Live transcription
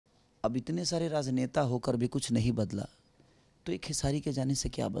अब इतने सारे राजनेता होकर भी कुछ नहीं बदला, तो एक खेसारी के जाने से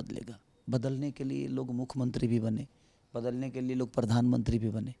क्या बदलेगा? बदलने के लिए लोग मुख्यमंत्री भी बने, बदलने के लिए लोग प्रधानमंत्री भी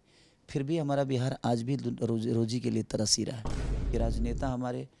बने, फिर भी हमारा बिहार आज भी रोजी के लिए तरस ही रहा है। ये राजनेता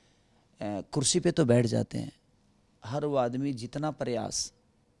हमारे कुर्सी पे तो बैठ जाते हैं, हर वो आदमी जितना प्रयास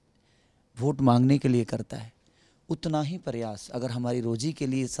वोट मांगने के लिए करता है, उतना ही प्रयास अगर हमारी रोजी के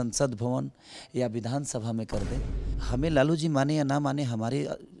लिए संसद भवन या विधानसभा में कर दें, हमें लालू जी माने या ना माने, हमारे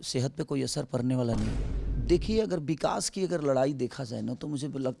सेहत पे कोई असर पड़ने वाला नहीं है। देखिए, अगर विकास की अगर लड़ाई देखा जाए ना, तो मुझे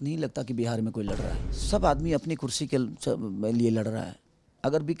नहीं लगता कि बिहार में कोई लड़ रहा है। सब आदमी अपनी कुर्सी के लिए लड़ रहा है।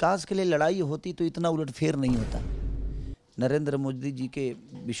 अगर विकास के लिए लड़ाई होती तो इतना उलटफेर नहीं होता। नरेंद्र मोदी जी के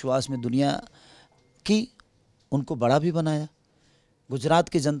विश्वास में दुनिया की उनको बड़ा भी बनाया, गुजरात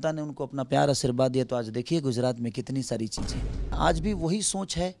की जनता ने उनको अपना प्यार आशीर्वाद दिया, तो आज देखिए गुजरात में कितनी सारी चीज़ें। आज भी वही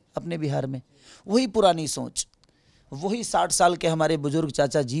सोच है अपने बिहार में, वही पुरानी सोच, वही 60 साल के हमारे बुजुर्ग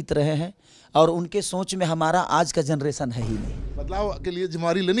चाचा जीत रहे हैं, और उनके सोच में हमारा आज का जनरेशन है ही नहीं। बदलाव के लिए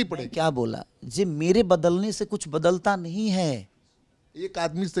जिम्मेदारी लेनी पड़ेगी। क्या बोला जी, मेरे बदलने से कुछ बदलता नहीं है। एक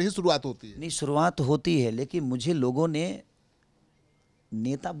आदमी से ही शुरुआत होती है। नहीं, शुरुआत होती है, लेकिन मुझे लोगों ने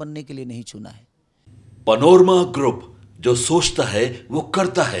नेता बनने के लिए नहीं चुना है। पनोरमा ग्रुप, जो सोचता है वो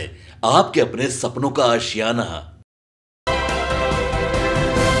करता है। आपके अपने सपनों का आशियाना।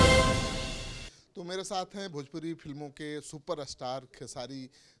 तो मेरे साथ हैं भोजपुरी फिल्मों के सुपरस्टार खेसारी,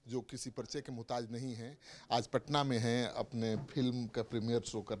 जो किसी परिचय के मुताज नहीं हैं। आज पटना में हैं, अपने फिल्म का प्रीमियर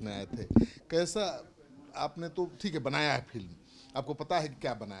शो करने आए थे। कैसा, आपने तो ठीक है बनाया है फिल्म, आपको पता है कि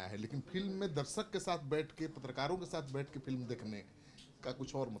क्या बनाया है, लेकिन फिल्म में दर्शक के साथ बैठ के, पत्रकारों के साथ बैठ के फिल्म देखने का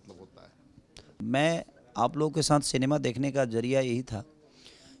कुछ और मतलब होता है। मैं आप लोगों के साथ सिनेमा देखने का जरिया यही था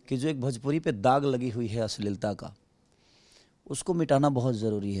कि जो एक भोजपुरी पे दाग लगी हुई है अश्लीलता का, उसको मिटाना बहुत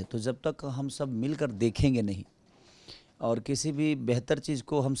ज़रूरी है। तो जब तक हम सब मिलकर देखेंगे नहीं और किसी भी बेहतर चीज़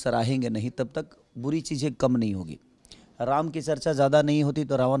को हम सराहेंगे नहीं, तब तक बुरी चीज़ें कम नहीं होगी। राम की चर्चा ज़्यादा नहीं होती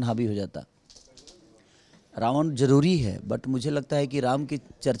तो रावण हावी हो जाता। रावण ज़रूरी है, बट मुझे लगता है कि राम की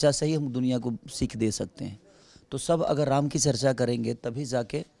चर्चा से ही हम दुनिया को सीख दे सकते हैं। तो सब अगर राम की चर्चा करेंगे तभी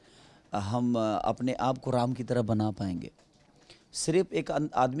जाके हम अपने आप को राम की तरह बना पाएंगे। सिर्फ एक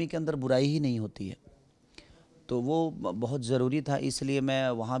आदमी के अंदर बुराई ही नहीं होती है, तो वो बहुत ज़रूरी था। इसलिए मैं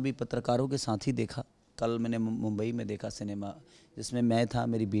वहाँ भी पत्रकारों के साथ ही देखा। कल मैंने मुंबई में देखा सिनेमा, जिसमें मैं था,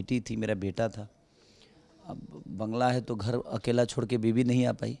 मेरी बेटी थी, मेरा बेटा था। अब बंगला है तो घर अकेला छोड़ के बीवी नहीं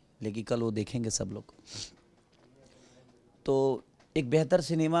आ पाई, लेकिन कल वो देखेंगे सब लोग। तो एक बेहतर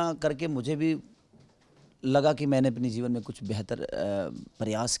सिनेमा करके मुझे भी लगा कि मैंने अपने जीवन में कुछ बेहतर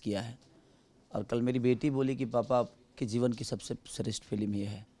प्रयास किया है। और कल मेरी बेटी बोली कि पापा, आपके जीवन की सबसे श्रेष्ठ फिल्म ये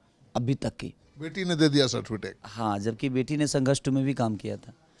है अभी तक की। बेटी ने दे दिया सर्टिफिकेट? हाँ, जबकि बेटी ने संघर्ष 2 में भी काम किया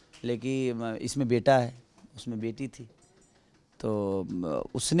था, लेकिन इसमें बेटा है, उसमें बेटी थी। तो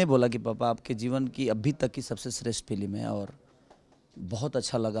उसने बोला कि पापा, आपके जीवन की अभी तक की सबसे श्रेष्ठ फिल्म है। और बहुत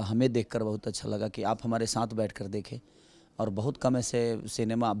अच्छा लगा, हमें देखकर बहुत अच्छा लगा कि आप हमारे साथ बैठकर देखें। और बहुत कम ऐसे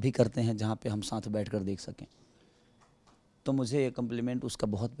सिनेमा अब भी करते हैं जहाँ पे हम साथ बैठकर देख सकें। तो मुझे ये कम्प्लीमेंट उसका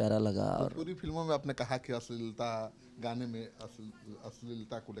बहुत प्यारा लगा। और पूरी फिल्मों में आपने कहा कि अश्लीलता, गाने में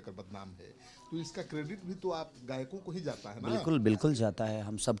अश्लीलता को लेकर बदनाम है, तो इसका क्रेडिट भी तो आप गायकों को ही जाता है ना? बिल्कुल बिल्कुल जाता है,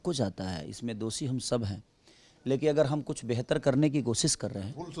 हम सबको जाता है। इसमें दोषी हम सब हैं, लेकिन अगर हम कुछ बेहतर करने की कोशिश कर रहे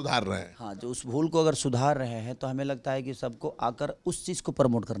हैं, भूल सुधार रहे हैं, हाँ, जो उस भूल को अगर सुधार रहे हैं, तो हमें लगता है कि सबको आकर उस चीज़ को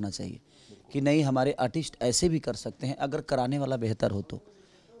प्रमोट करना चाहिए कि नहीं, हमारे आर्टिस्ट ऐसे भी कर सकते हैं अगर कराने वाला बेहतर हो। तो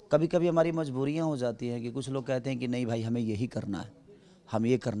कभी कभी हमारी मजबूरियां हो जाती हैं कि कुछ लोग कहते हैं कि नहीं भाई, हमें यही करना है, हम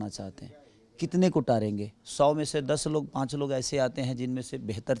ये करना चाहते हैं। कितने को टारेंगे? 100 में से 10 लोग, 5 लोग ऐसे आते हैं जिनमें से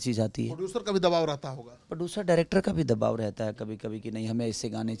बेहतर चीज़ आती है। प्रोड्यूसर का भी दबाव रहता होगा? प्रोड्यूसर डायरेक्टर का भी दबाव रहता है कभी कभी कि नहीं, हमें ऐसे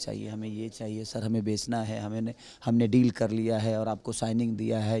गाने चाहिए, हमें ये चाहिए सर, हमें बेचना है, हमने डील कर लिया है और आपको साइनिंग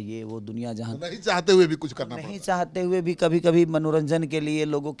दिया है, ये वो दुनिया जहाँ। नहीं चाहते हुए भी कुछ करना नहीं पड़ता। चाहते हुए भी कभी कभी मनोरंजन के लिए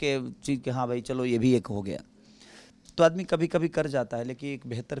लोगों के चीज़ के, हाँ भाई चलो ये भी एक हो गया, तो आदमी कभी कभी कर जाता है। लेकिन एक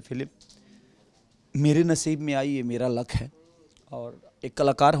बेहतर फिल्म मेरे नसीब में आई, ये मेरा लक है। और एक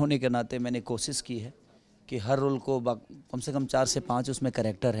कलाकार होने के नाते मैंने कोशिश की है कि हर रोल को कम से कम 4 से 5 उसमें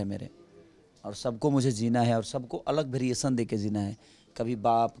कैरेक्टर है मेरे, और सबको मुझे जीना है और सबको अलग वेरिएशन दे के जीना है। कभी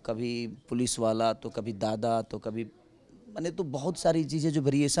बाप, कभी पुलिस वाला, तो कभी दादा, तो कभी मैंने, तो बहुत सारी चीज़ें जो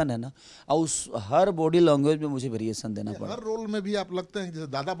वेरिएशन है ना, और उस हर बॉडी लैंग्वेज में मुझे वेरिएशन देना पड़ा। हर रोल में भी आप लगते हैं, जैसे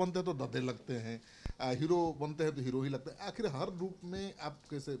दादा बनते हैं तो दादे लगते हैं, हीरो बनते हैं तो हीरो ही लगते हैं। आखिर हर रूप में आप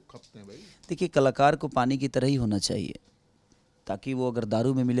कैसे खपते हैं भाई? देखिए, कलाकार को पानी की तरह ही होना चाहिए, ताकि वो अगर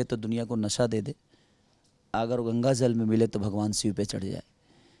दारू में मिले तो दुनिया को नशा दे दे, अगर वो गंगा जल में मिले तो भगवान शिव पे चढ़ जाए।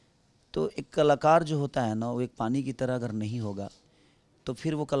 तो एक कलाकार जो होता है ना, वो एक पानी की तरह अगर नहीं होगा तो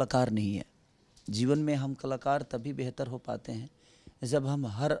फिर वो कलाकार नहीं है। जीवन में हम कलाकार तभी बेहतर हो पाते हैं जब हम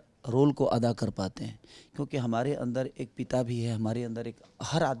हर रोल को अदा कर पाते हैं, क्योंकि हमारे अंदर एक पिता भी है, हमारे अंदर एक,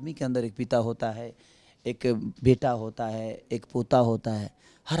 हर आदमी के अंदर एक पिता होता है, एक बेटा होता है, एक पोता होता है,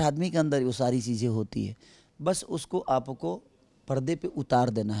 हर आदमी के अंदर वो सारी चीज़ें होती है। बस उसको आपको पर्दे पे उतार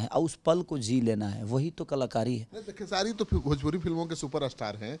देना है और उस पल को जी लेना है, वही तो कलाकारी है। नहीं तो खेसारी तो भोजपुरी फिल्मों के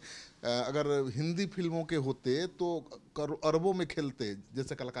सुपरस्टार हैं। अगर हिंदी फिल्मों के होते तो अरबों में खेलते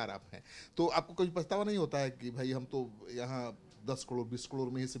जैसे कलाकार आप हैं, तो आपको कोई पछतावा नहीं होता है कि भाई हम तो यहाँ 10 करोड़ 20 करोड़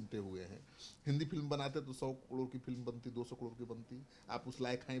में ही सिमटे हुए हैं, हिंदी फिल्म बनाते तो 100 करोड़ की फिल्म बनती, 200 करोड़ की बनती, आप उस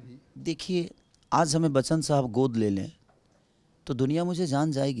लायक हैं भी? देखिए, आज हमें बच्चन साहब गोद ले लें तो दुनिया मुझे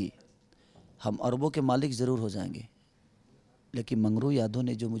जान जाएगी, हम अरबों के मालिक ज़रूर हो जाएंगे, लेकिन मंगरू यादव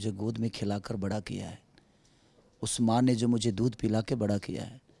ने जो मुझे गोद में खिलाकर बड़ा किया है, उस माँ ने जो मुझे दूध पिला के बड़ा किया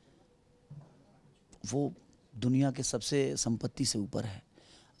है, वो दुनिया के सबसे संपत्ति से ऊपर है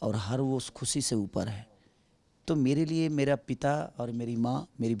और हर वो उस खुशी से ऊपर है। तो मेरे लिए मेरा पिता और मेरी माँ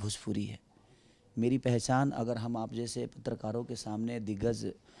मेरी भोजपुरी है। मेरी पहचान अगर हम आप जैसे पत्रकारों के सामने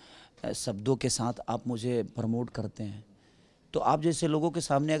दिग्गज शब्दों के साथ आप मुझे प्रमोट करते हैं, तो आप जैसे लोगों के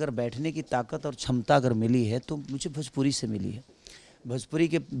सामने अगर बैठने की ताकत और क्षमता अगर मिली है तो मुझे भोजपुरी से मिली है, भोजपुरी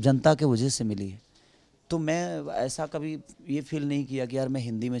के जनता के वजह से मिली है। तो मैं ऐसा कभी ये फील नहीं किया कि यार मैं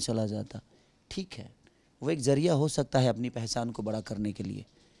हिंदी में चला जाता। ठीक है, वो एक ज़रिया हो सकता है अपनी पहचान को बड़ा करने के लिए,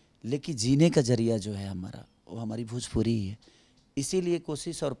 लेकिन जीने का ज़रिया जो है हमारा, वो हमारी भोजपुरी ही है। इसीलिए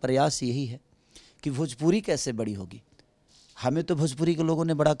कोशिश और प्रयास यही है कि भोजपुरी कैसे बड़ी होगी। हमें तो भोजपुरी के लोगों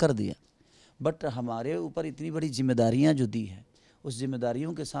ने बड़ा कर दिया, बट हमारे ऊपर इतनी बड़ी जिम्मेदारियां जो दी हैं, उस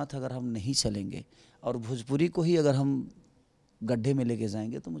जिम्मेदारियों के साथ अगर हम नहीं चलेंगे और भोजपुरी को ही अगर हम गड्ढे में लेके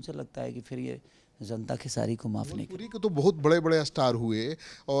जाएंगे, तो मुझे लगता है कि फिर ये जनता खेसारी को माफ़ नहीं भोजपुरी के तो बहुत बड़े बड़े स्टार हुए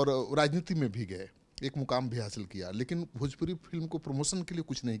और राजनीति में भी गए, एक मुकाम भी हासिल किया, लेकिन भोजपुरी फिल्म को प्रमोशन के लिए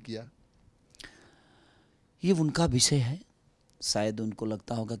कुछ नहीं किया। ये उनका विषय है। शायद उनको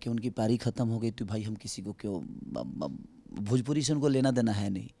लगता होगा कि उनकी पारी ख़त्म हो गई तो भाई हम किसी को क्यों, भोजपुरी से उनको लेना देना है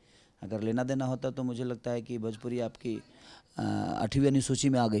नहीं। अगर लेना देना होता तो मुझे लगता है कि भोजपुरी आपकी 8वीं अनुसूची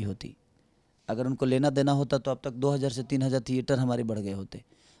में आ गई होती। अगर उनको लेना देना होता तो अब तक 2000 से 3000 थिएटर हमारे बढ़ गए होते।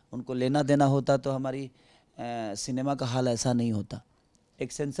 उनको लेना देना होता तो हमारी सिनेमा का हाल ऐसा नहीं होता।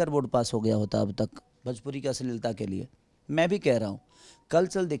 एक सेंसर बोर्ड पास हो गया होता अब तक भोजपुरी की अश्लीलता के लिए। मैं भी कह रहा हूँ, कल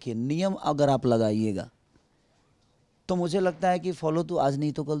चल देखिए, नियम अगर आप लगाइएगा तो मुझे लगता है कि फॉलो तो आज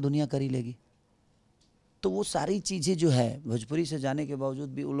नहीं तो कल दुनिया कर ही लेगी। तो वो सारी चीज़ें जो है भोजपुरी से जाने के बावजूद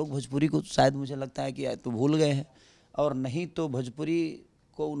भी वो लोग भोजपुरी को शायद मुझे लगता है कि या तो भूल गए हैं और नहीं तो भोजपुरी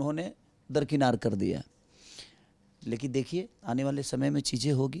को उन्होंने दरकिनार कर दिया। लेकिन देखिए, आने वाले समय में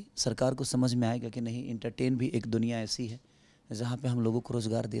चीज़ें होगी, सरकार को समझ में आएगा कि नहीं, इंटरटेन भी एक दुनिया ऐसी है जहाँ पे हम लोगों को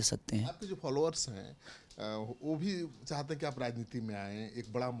रोज़गार दे सकते हैं। आपके जो फॉलोअर्स हैं वो भी चाहते हैं कि आप राजनीति में आएँ,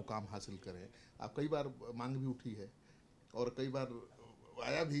 एक बड़ा मुकाम हासिल करें। आप कई बार मांग भी उठी है और कई बार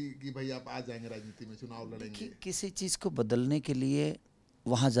आया भी कि भाई आप आ जाएंगे राजनीति में, चुनाव लड़ेंगे। किसी चीज़ को बदलने के लिए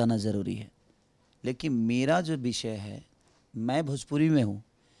वहाँ जाना ज़रूरी है, लेकिन मेरा जो विषय है, मैं भोजपुरी में हूँ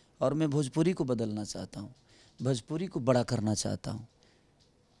और मैं भोजपुरी को बदलना चाहता हूँ, भोजपुरी को बड़ा करना चाहता हूँ।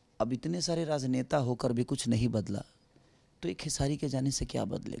 अब इतने सारे राजनेता होकर भी कुछ नहीं बदला तो एक खेसारी के जाने से क्या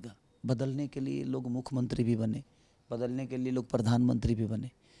बदलेगा। बदलने के लिए लोग मुख्यमंत्री भी बने, बदलने के लिए लोग प्रधानमंत्री भी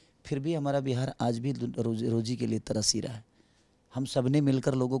बने, फिर भी हमारा बिहार आज भी रोजी के लिए तरस ही रहा है। हम सब ने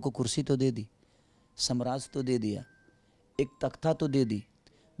मिलकर लोगों को कुर्सी तो दे दी, साम्राज्य तो दे दिया, एक तख्ता तो दे दी,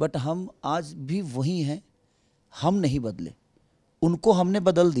 बट हम आज भी वही हैं। हम नहीं बदले, उनको हमने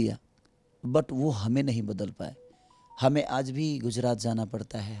बदल दिया बट वो हमें नहीं बदल पाए। हमें आज भी गुजरात जाना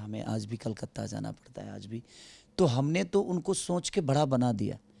पड़ता है, हमें आज भी कलकत्ता जाना पड़ता है, आज भी। तो हमने तो उनको सोच के बड़ा बना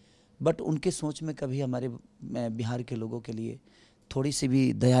दिया, बट उनके सोच में कभी हमारे बिहार के लोगों के लिए थोड़ी सी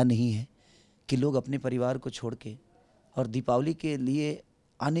भी दया नहीं है कि लोग अपने परिवार को छोड़ के और दीपावली के लिए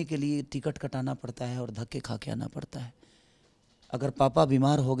आने के लिए टिकट कटाना पड़ता है और धक्के खा के आना पड़ता है। अगर पापा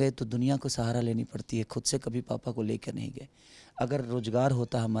बीमार हो गए तो दुनिया को सहारा लेनी पड़ती है, खुद से कभी पापा को लेकर नहीं गए। अगर रोजगार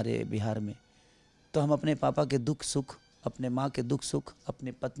होता हमारे बिहार में तो हम अपने पापा के दुख सुख, अपने माँ के दुख सुख,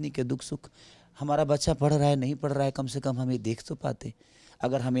 अपने पत्नी के दुख सुख, हमारा बच्चा पढ़ रहा है नहीं पढ़ रहा है, कम से कम हम ये देख तो पाते।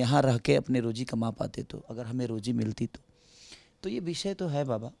 अगर हम यहाँ रह के अपने रोजी कमा पाते तो, अगर हमें रोजी मिलती तो ये विषय तो है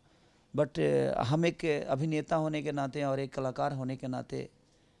बाबा। बट हम एक अभिनेता होने के नाते और एक कलाकार होने के नाते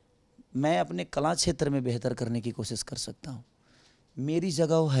मैं अपने कला क्षेत्र में बेहतर करने की कोशिश कर सकता हूँ। मेरी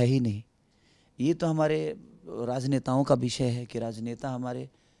जगह वो है ही नहीं। ये तो हमारे राजनेताओं का विषय है कि राजनेता हमारे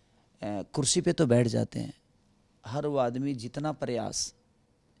कुर्सी पे तो बैठ जाते हैं। हर वो आदमी जितना प्रयास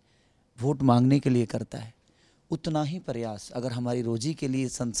वोट मांगने के लिए करता है, उतना ही प्रयास अगर हमारी रोजी के लिए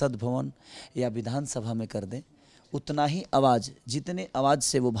संसद भवन या विधानसभा में कर दें, उतना ही आवाज़, जितने आवाज़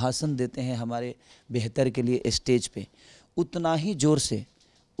से वो भाषण देते हैं हमारे बेहतर के लिए स्टेज पे, उतना ही ज़ोर से,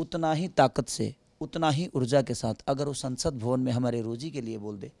 उतना ही ताकत से, उतना ही ऊर्जा के साथ अगर वो संसद भवन में हमारे रोजी के लिए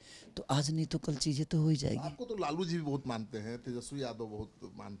बोल दे तो आज नहीं तो कल चीज़ें तो हो ही जाएगी। आपको तो लालू जी भी बहुत मानते हैं, तेजस्वी यादव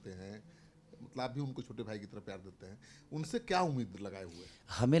बहुत मानते हैं, मतलब आप भी उनको छोटे भाई की तरह प्यार देते हैं, उनसे क्या उम्मीद लगाए हुए हैं?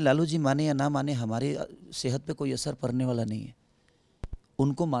 हमें लालू जी माने या ना माने हमारे सेहत पे कोई असर पड़ने वाला नहीं है।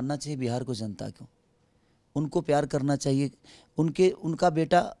 उनको मानना चाहिए बिहार को जनता को, उनको प्यार करना चाहिए। उनका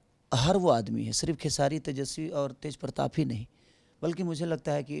बेटा हर वो आदमी है, सिर्फ खेसारी, तेजस्वी और तेज प्रताप ही नहीं, बल्कि मुझे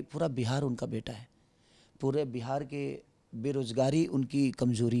लगता है कि पूरा बिहार उनका बेटा है। पूरे बिहार के बेरोजगारी उनकी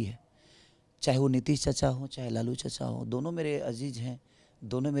कमजोरी है, चाहे वो नीतीश चाचा हो चाहे लालू चाचा हो, दोनों मेरे अजीज हैं,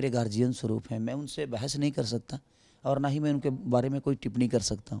 दोनों मेरे गार्जियन स्वरूप हैं। मैं उनसे बहस नहीं कर सकता और ना ही मैं उनके बारे में कोई टिप्पणी कर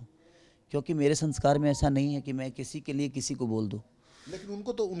सकता हूँ, क्योंकि मेरे संस्कार में ऐसा नहीं है कि मैं किसी के लिए किसी को बोल दूँ। लेकिन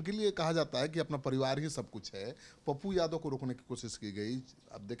उनको तो उनके लिए कहा जाता है कि अपना परिवार ही सब कुछ है। पप्पू यादव को रोकने की कोशिश की गई,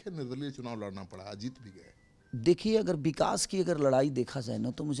 अब देखें निर्दलीय चुनाव लड़ना पड़ा, जीत भी गए। देखिए, अगर विकास की अगर लड़ाई देखा जाए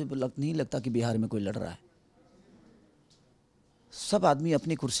ना तो मुझे नहीं लगता कि बिहार में कोई लड़ रहा है। सब आदमी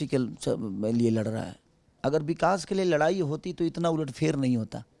अपनी कुर्सी के लिए लड़ रहा है। अगर विकास के लिए लड़ाई होती तो इतना उलटफेर नहीं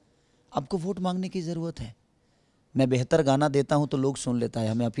होता। आपको वोट मांगने की ज़रूरत है। मैं बेहतर गाना देता हूं तो लोग सुन लेता है,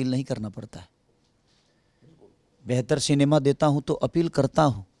 हमें अपील नहीं करना पड़ता है। बेहतर सिनेमा देता हूं तो अपील करता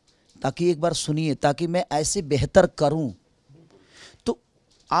हूं ताकि एक बार सुनिए, ताकि मैं ऐसे बेहतर करूं। तो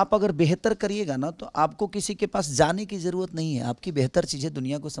आप अगर बेहतर करिएगा ना तो आपको किसी के पास जाने की ज़रूरत नहीं है, आपकी बेहतर चीज़ें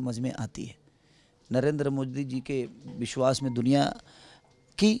दुनिया को समझ में आती है। नरेंद्र मोदी जी के विश्वास में दुनिया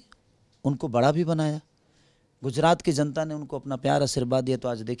की उनको बड़ा भी बनाया। गुजरात की जनता ने उनको अपना प्यार आशीर्वाद दिया, तो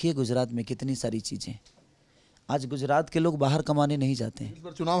आज देखिए गुजरात में कितनी सारी चीज़ें। आज गुजरात के लोग बाहर कमाने नहीं जाते हैं। इस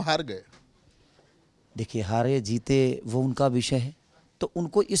बार चुनाव हार गए। देखिए, हारे जीते वो उनका विषय है, तो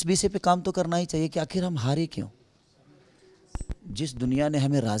उनको इस विषय पे काम तो करना ही चाहिए कि आखिर हम हारे क्यों। जिस दुनिया ने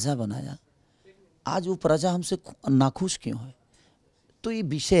हमें राजा बनाया, आज वो प्रजा हमसे नाखुश क्यों है। तो ये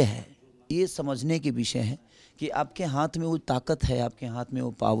विषय है, ये समझने की विषय है कि आपके हाथ में वो ताकत है, आपके हाथ में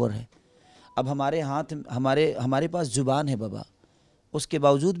वो पावर है। अब हमारे पास जुबान है बाबा, उसके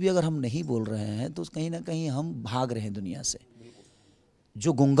बावजूद भी अगर हम नहीं बोल रहे हैं तो कहीं ना कहीं हम भाग रहे हैं दुनिया से।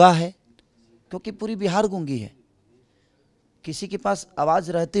 जो गूंगा है, क्योंकि पूरी बिहार गूंगी है, किसी के पास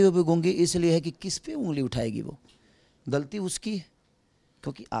आवाज़ रहते हुए भी गूंगी इसलिए है कि किस पे उंगली उठाएगी। वो गलती उसकी है,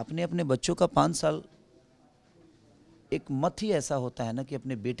 क्योंकि आपने अपने बच्चों का 5 साल, एक मत ही ऐसा होता है ना कि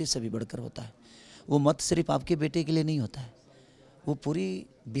अपने बेटे से भी बढ़कर होता है। वो मत सिर्फ आपके बेटे के लिए नहीं होता है, वो पूरी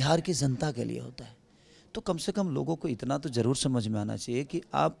बिहार की जनता के लिए होता है। तो कम से कम लोगों को इतना तो ज़रूर समझ में आना चाहिए कि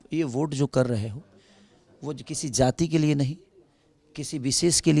आप ये वोट जो कर रहे हो वो किसी जाति के लिए नहीं, किसी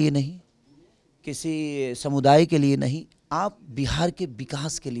विशेष के लिए नहीं, किसी समुदाय के लिए नहीं, आप बिहार के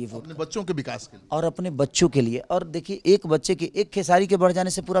विकास के लिए वोट, अपने बच्चों के विकास के लिए और अपने बच्चों के लिए। और देखिए, एक बच्चे के, एक खेसारी के बढ़ जाने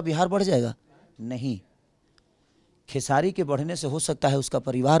से पूरा बिहार बढ़ जाएगा? नहीं, खेसारी के बढ़ने से हो सकता है उसका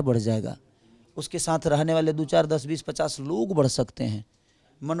परिवार बढ़ जाएगा, उसके साथ रहने वाले 2, 4, 10, 20, 50 लोग बढ़ सकते हैं।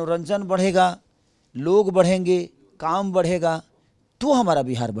 मनोरंजन बढ़ेगा, लोग बढ़ेंगे, काम बढ़ेगा, तो हमारा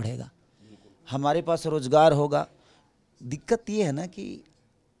बिहार बढ़ेगा, हमारे पास रोजगार होगा। दिक्कत ये है ना कि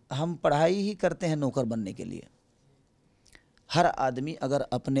हम पढ़ाई ही करते हैं नौकर बनने के लिए। हर आदमी अगर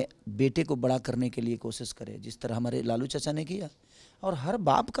अपने बेटे को बड़ा करने के लिए कोशिश करे, जिस तरह हमारे लालू चाचा ने किया, और हर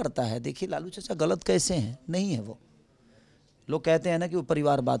बाप करता है। देखिए, लालू चाचा गलत कैसे हैं? नहीं है वो। लोग कहते हैं ना कि वो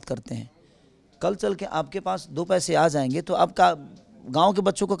परिवार बात करते हैं। कल चल के आपके पास 2 पैसे आ जाएंगे तो आपका गांव के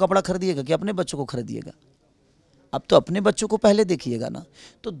बच्चों को कपड़ा खरीदिएगा कि अपने बच्चों को खरीदिएगा? अब तो अपने बच्चों को पहले देखिएगा ना।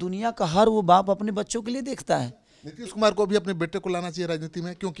 तो दुनिया का हर वो बाप अपने बच्चों के लिए देखता है। नीतीश कुमार को भी अपने बेटे को लाना चाहिए राजनीति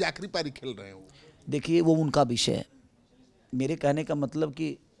में, क्योंकि आखिरी पारी खेल रहे हैं वो। देखिए, वो उनका विषय है। मेरे कहने का मतलब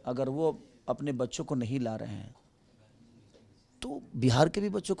कि अगर वो अपने बच्चों को नहीं ला रहे हैं तो बिहार के भी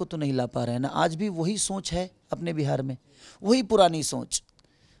बच्चों को तो नहीं ला पा रहे हैं ना। आज भी वही सोच है अपने बिहार में, वही पुरानी सोच,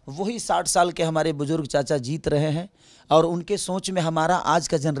 वही 60 साल के हमारे बुजुर्ग चाचा जीत रहे हैं, और उनके सोच में हमारा आज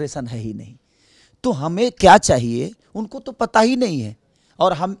का जनरेशन है ही नहीं। तो हमें क्या चाहिए उनको तो पता ही नहीं है,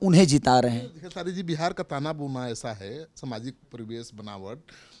 और हम उन्हें जिता रहे हैं। खेसारी जी, बिहार का ताना बोना ऐसा है, सामाजिक परिवेश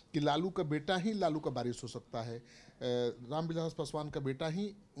बनावट, कि लालू का बेटा ही लालू का वारिस हो सकता है, रामविलास पासवान का बेटा ही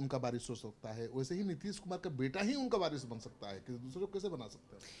उनका वारिस हो सकता है, वैसे ही नीतीश कुमार का बेटा ही उनका वारिस बन सकता है, कि दूसरे को कैसे बना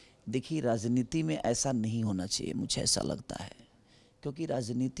सकते हैं? देखिए, राजनीति में ऐसा नहीं होना चाहिए, मुझे ऐसा लगता है, क्योंकि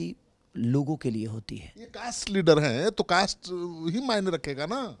राजनीति लोगों के लिए होती है। ये कास्ट लीडर हैं तो कास्ट ही मायने रखेगा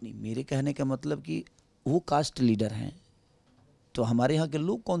ना। नहीं, मेरे कहने का मतलब कि वो कास्ट लीडर हैं, तो हमारे यहाँ के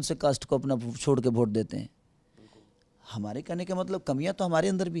लोग कौन से कास्ट को अपना छोड़ के वोट देते हैं? हमारे कहने का मतलब कमियां तो हमारे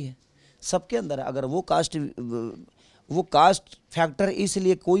अंदर भी है, सबके अंदर है। अगर वो कास्ट फैक्टर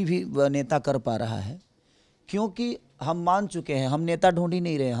इसलिए कोई भी नेता कर पा रहा है क्योंकि हम मान चुके हैं, हम नेता ढूंढ ही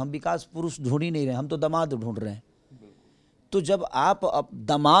नहीं रहे, हम विकास पुरुष ढूंढ ही नहीं रहे, हम तो दामाद ढूंढ रहे हैं। तो जब आप अब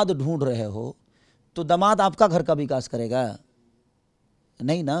दामाद ढूंढ रहे हो तो दामाद आपका घर का विकास करेगा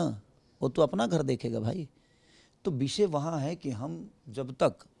नहीं ना, वो तो अपना घर देखेगा भाई। तो विषय वहाँ है कि हम जब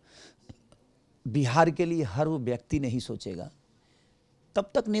तक बिहार के लिए हर वो व्यक्ति नहीं सोचेगा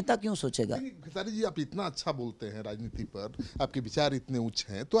तब तक नेता क्यों सोचेगा। खेसारी जी, आप इतना अच्छा बोलते हैं राजनीति पर, आपके विचार इतने उच्च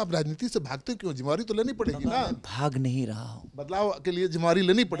हैं, तो आप राजनीति से भागते क्यों? जिम्मेवारी तो लेनी पड़ेगी ना। मैं भाग नहीं रहा हूँ, बदलाव के लिए जिम्मेवारी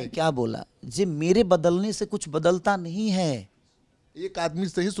लेनी पड़ेगी। क्या बोला जी, मेरे बदलने से कुछ बदलता नहीं है। एक आदमी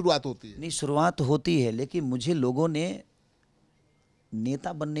से ही शुरुआत होती है। नहीं, शुरुआत होती है, लेकिन मुझे लोगों ने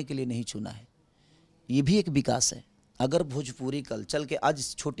नेता बनने के लिए नहीं चुना है। ये भी एक विकास है। अगर भोजपुरी कल चल के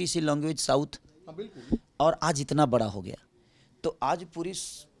आज छोटी सी लैंग्वेज साउथ, हाँ, बिल्कुल। और आज इतना बड़ा हो गया, तो आज पूरी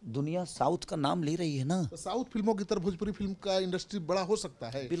दुनिया साउथ का नाम ले रही है ना। तो साउथ फिल्मों की तरह भोजपुरी फिल्म का इंडस्ट्री बड़ा हो सकता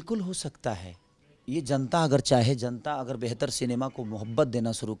है। बिल्कुल हो सकता है। ये जनता अगर चाहे, जनता अगर बेहतर सिनेमा को मोहब्बत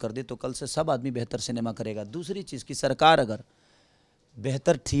देना शुरू कर दे तो कल से सब आदमी बेहतर सिनेमा करेगा। दूसरी चीज़ की सरकार अगर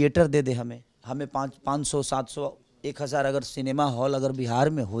बेहतर थिएटर दे दे, हमें 500 700 1000 अगर सिनेमा हॉल अगर बिहार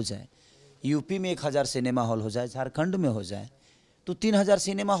में हो जाए, यूपी में 1000 सिनेमा हॉल हो जाए, झारखंड में हो जाए, तो 3000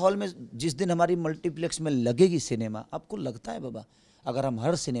 सिनेमा हॉल में जिस दिन हमारी मल्टीप्लेक्स में लगेगी सिनेमा, आपको लगता है बाबा अगर हम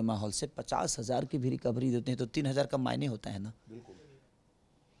हर सिनेमा हॉल से 50,000 की भी रिकवरी देते हैं तो 3000 का मायने होता है ना।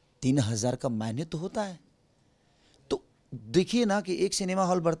 3000 का मायने तो होता है। तो देखिए ना कि एक सिनेमा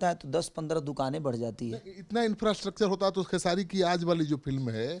हॉल बढ़ता है तो 10-15 दुकानें बढ़ जाती है। इतना इंफ्रास्ट्रक्चर होता तो खेसारी की आज वाली जो फिल्म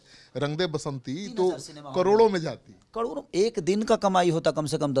है रंग दे बसंती, 3000 तो सिनेमा हॉल करोड़ों में जाती। करोड़ों। एक दिन का कमाई होता कम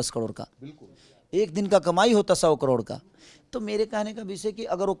से कम 10 करोड़ का। बिल्कुल। एक दिन का कमाई होता 100 करोड़ का। तो मेरे कहने का विषय कि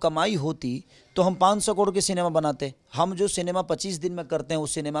अगर वो कमाई होती तो हम 500 करोड़ के सिनेमा बनाते। हम जो सिनेमा 25 दिन में करते हैं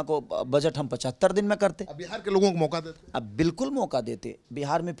उस सिनेमा को बजट हम 75 दिन में करते। अब बिहार के लोगों को मौका देते। अब बिल्कुल मौका देते,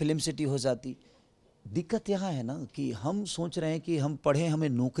 बिहार में फिल्म सिटी हो जाती। दिक्कत यहाँ है ना कि हम सोच रहे हैं कि हम पढ़े, हमें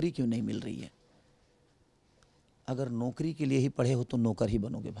नौकरी क्यों नहीं मिल रही है। अगर नौकरी के लिए ही पढ़े हो तो नौकर ही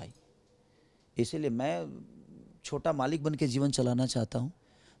बनोगे भाई। इसीलिए मैं छोटा मालिक बन के जीवन चलाना चाहता हूँ,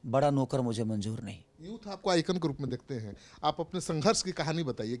 बड़ा नौकर मुझे मंजूर नहीं। यूथ आपको आइकन के रूप में देखते हैं, आप अपने संघर्ष की कहानी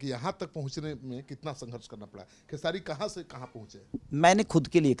बताइए कि यहाँ तक पहुँचने में कितना संघर्ष करना पड़ा। खेसारी कहाँ से कहाँ पहुँचे? मैंने खुद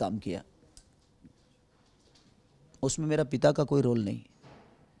के लिए काम किया, उसमें मेरा पिता का कोई रोल नहीं।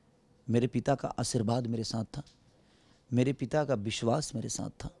 मेरे पिता का आशीर्वाद मेरे साथ था, मेरे पिता का विश्वास मेरे साथ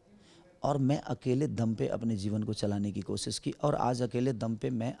था, और मैं अकेले दम पे अपने जीवन को चलाने की कोशिश की, और आज अकेले दम पे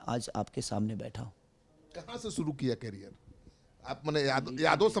मैं आज आपके सामने बैठा हूँ। कहाँ से शुरू किया करियर? आप मैंने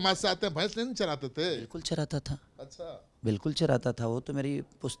यादव समाज से आते हैं, भैंस नहीं चराते थे? बिल्कुल चराता था। अच्छा। बिल्कुल चराता था, वो तो मेरी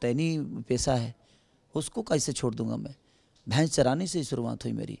पुश्तैनी पेशा है, उसको कैसे छोड़ दूंगा मैं। भैंस चराने से ही शुरुआत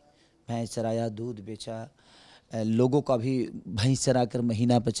हुई मेरी। भैंस चराया, दूध बेचा, लोगों का भी भैंस चरा कर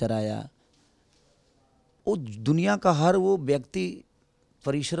महीना पे चराया। वो दुनिया का हर वो व्यक्ति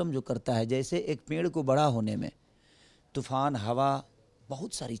परिश्रम जो करता है, जैसे एक पेड़ को बड़ा होने में तूफान, हवा,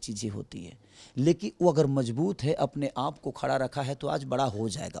 बहुत सारी चीज़ें होती है, लेकिन वो अगर मजबूत है, अपने आप को खड़ा रखा है तो आज बड़ा हो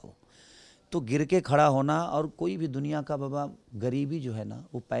जाएगा वो। तो गिर के खड़ा होना, और कोई भी दुनिया का बाबा गरीबी जो है ना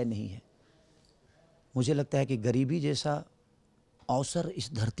वो पाए नहीं है। मुझे लगता है कि गरीबी जैसा अवसर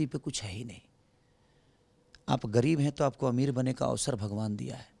इस धरती पे कुछ है ही नहीं। आप गरीब हैं तो आपको अमीर बनने का अवसर भगवान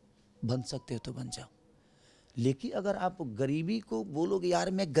दिया है, बन सकते हो तो बन जाओ। लेकिन अगर आप गरीबी को बोलोगे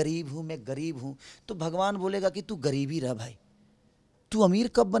यार मैं गरीब हूँ, मैं गरीब हूँ, तो भगवान बोलेगा कि तू गरीब ही रह भाई, तू अमीर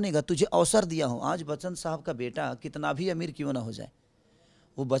कब बनेगा, तुझे अवसर दिया हूँ। आज बच्चन साहब का बेटा कितना भी अमीर क्यों ना हो जाए,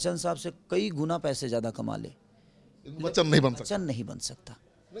 वो बच्चन साहब से कई गुना पैसे ज़्यादा कमा ले, बच्चन नहीं बन सकता। बच्चन नहीं बन सकता।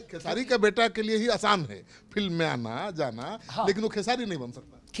 नहीं, खेसारी का बेटा के लिए ही आसान है फिल्म में आना जाना, हाँ। लेकिन वो खेसारी नहीं बन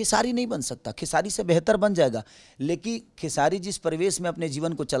सकता। खेसारी नहीं बन सकता, खेसारी से बेहतर बन जाएगा। लेकिन खेसारी जिस परिवेश में अपने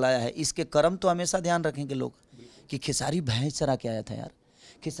जीवन को चलाया है, इसके कर्म तो हमेशा ध्यान रखेंगे लोग कि खेसारी भैंस चरा के आया था यार,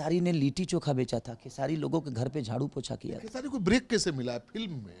 खेसारी ने लिट्टी चोखा बेचा था, खेसारी लोगों के घर पे झाड़ू पोछा किया था। खेसारी को ब्रेक कैसे मिला है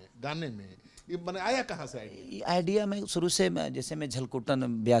फिल्म में, गाने में? ये मैंने आया कहाँ से आइडिया? ये आइडिया मैं शुरू से, जैसे मैं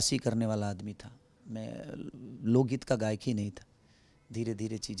झलकुटन ब्यासी करने वाला आदमी था, मैं लोकगीत का गायक ही नहीं था। धीरे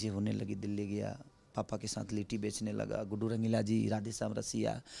धीरे चीज़ें होने लगी, दिल्ली गया, पापा के साथ लिट्टी बेचने लगा, गुड्डू रंगीला जी, राधे श्याम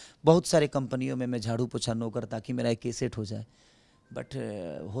रसिया, बहुत सारे कंपनियों में मैं झाड़ू पोछा नौकर, ताकि मेरा एक कैसेट हो जाए, बट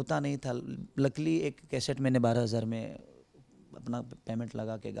होता नहीं था। लकली एक कैसेट मैंने 12,000 में अपना पेमेंट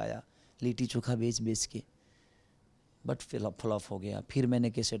लगा के गाया, लिट्टी चोखा बेच के, बट फ्लॉप हो गया। फिर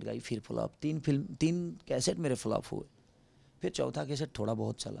मैंने कैसेट गाई, फिर फ्लॉप। 3 कैसेट मेरे फ्लॉप हुए। फिर चौथा कैसेट थोड़ा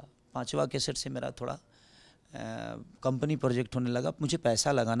बहुत चला, 5वां कैसेट से मेरा थोड़ा कंपनी प्रोजेक्ट होने लगा। मुझे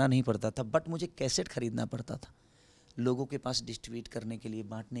पैसा लगाना नहीं पड़ता था, बट मुझे कैसेट खरीदना पड़ता था लोगों के पास डिस्ट्रीब्यूट करने के लिए,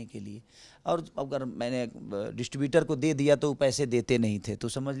 बांटने के लिए। और अगर मैंने डिस्ट्रीब्यूटर को दे दिया तो वो पैसे देते नहीं थे। तो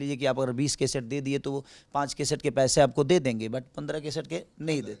समझ लीजिए कि आप अगर 20 कैसेट दे दिए तो वो 5 कैसेट के पैसे आपको दे देंगे, बट 15 कैसेट के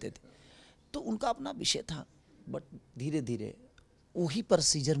नहीं देते थे। तो उनका अपना विषय था। बट धीरे धीरे वही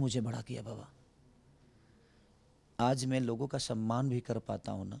प्रोसीजर मुझे बड़ा किया बाबा। आज मैं लोगों का सम्मान भी कर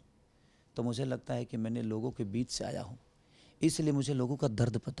पाता हूँ ना, तो मुझे लगता है कि मैंने लोगों के बीच से आया हूँ, इसलिए मुझे लोगों का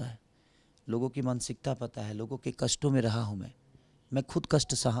दर्द पता है, लोगों की मानसिकता पता है, लोगों के कष्टों में रहा हूँ मैं खुद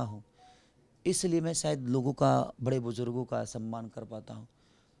कष्ट सहा हूँ, इसलिए मैं शायद लोगों का, बड़े बुजुर्गों का सम्मान कर पाता हूँ।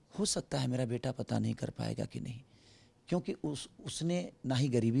 हो सकता है मेरा बेटा पता नहीं कर पाएगा कि नहीं, क्योंकि उसने ना ही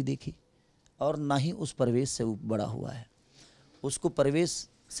गरीबी देखी और ना ही उस परिवेश से वो बड़ा हुआ है। उसको परिवेश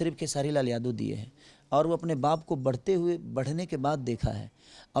सिर्फ खेसारी लाल यादव दिए हैं, और वो अपने बाप को बढ़ने के बाद देखा है,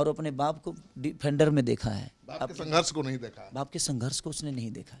 और अपने बाप को डिफेंडर में देखा है, बाप के संघर्ष को नहीं देखा है। बाप के संघर्ष को उसने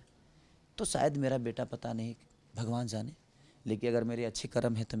नहीं देखा है। तो शायद मेरा बेटा पता नहीं, भगवान जाने, लेकिन अगर मेरे अच्छे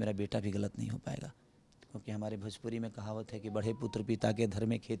कर्म है तो मेरा बेटा भी गलत नहीं हो पाएगा, क्योंकि हमारे भोजपुरी में कहावत है कि बढ़े पुत्र पिता के धर्म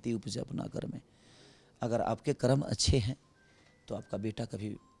में, खेती उपजे अपना कर में। अगर आपके कर्म अच्छे हैं तो आपका बेटा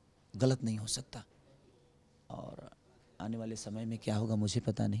कभी गलत नहीं हो सकता। और आने वाले समय में क्या होगा मुझे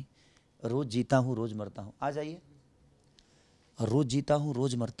पता नहीं। रोज़ जीता हूँ रोज़ मरता हूँ, आ जाइए। और रोज़ जीता हूँ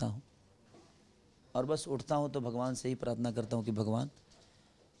रोज़ मरता हूँ, और बस उठता हूँ तो भगवान से ही प्रार्थना करता हूँ कि भगवान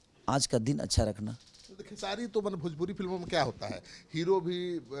आज का दिन अच्छा रखना। तो खेसारी तो मतलब भोजपुरी फिल्मों में क्या होता है, हीरो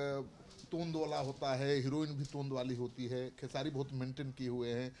भी तोंद वाला होता है, हीरोइन भी तोंद वाली होती है। खेसारी बहुत मेंटेन किए हुए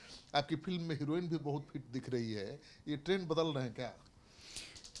हैं। आपकी फिल्म में हीरोइन भी बहुत फिट दिख रही है। ये ट्रेंड बदल रहे हैं क्या?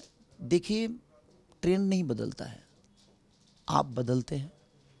 देखिए, ट्रेंड नहीं बदलता है, आप बदलते हैं,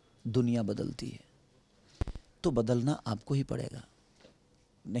 दुनिया बदलती है, तो बदलना आपको ही पड़ेगा,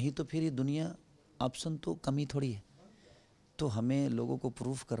 नहीं तो फिर ये दुनिया ऑप्शन तो कमी थोड़ी है। तो हमें लोगों को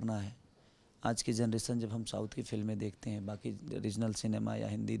प्रूफ करना है। आज की जनरेशन जब हम साउथ की फिल्में देखते हैं, बाकी रीजनल सिनेमा या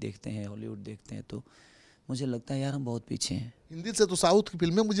हिंदी देखते हैं, हॉलीवुड देखते हैं, तो मुझे लगता है यार हम बहुत पीछे हैं। हिंदी से तो साउथ की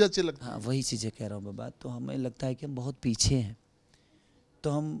फिल्में मुझे अच्छी लगती हैं। हाँ, वही चीज़ें कह रहा हूँ बाबा। तो हमें लगता है कि हम बहुत पीछे हैं, तो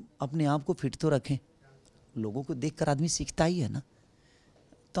हम अपने आप को फिट तो रखें। लोगों को देखकर आदमी सीखता ही है ना,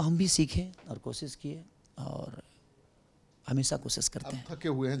 तो हम भी सीखें और कोशिश किए, और हमेशा कोशिश करते हैं। अब थके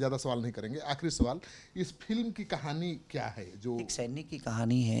हुए हैं, ज़्यादा सवाल नहीं करेंगे। आखिरी सवाल, इस फिल्म की कहानी क्या है? जो एक सैनिक की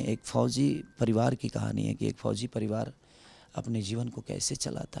कहानी है, एक फौजी परिवार की कहानी है कि एक फौजी परिवार अपने जीवन को कैसे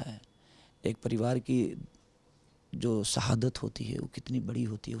चलाता है। एक परिवार की जो शहादत होती है वो कितनी बड़ी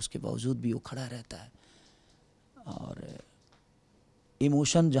होती है, उसके बावजूद भी वो खड़ा रहता है। और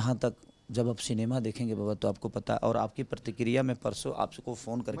इमोशन जहाँ तक, जब आप सिनेमा देखेंगे बाबा तो आपको पता, और आपकी प्रतिक्रिया मैं परसों आपको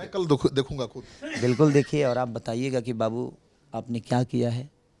फ़ोन करके मैं कल देखूंगा खुद। बिल्कुल देखिए, और आप बताइएगा कि बाबू आपने क्या किया है,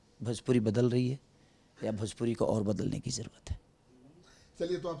 भोजपुरी बदल रही है या भोजपुरी को और बदलने की ज़रूरत है।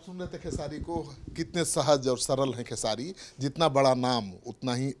 चलिए, तो आप सुन रहे थे खेसारी को। कितने सहज और सरल हैं खेसारी। जितना बड़ा नाम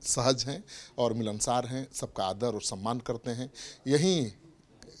उतना ही सहज हैं और मिलनसार हैं, सबका आदर और सम्मान करते हैं।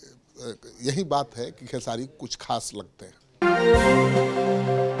 यही बात है कि खेसारी कुछ खास लगते हैं।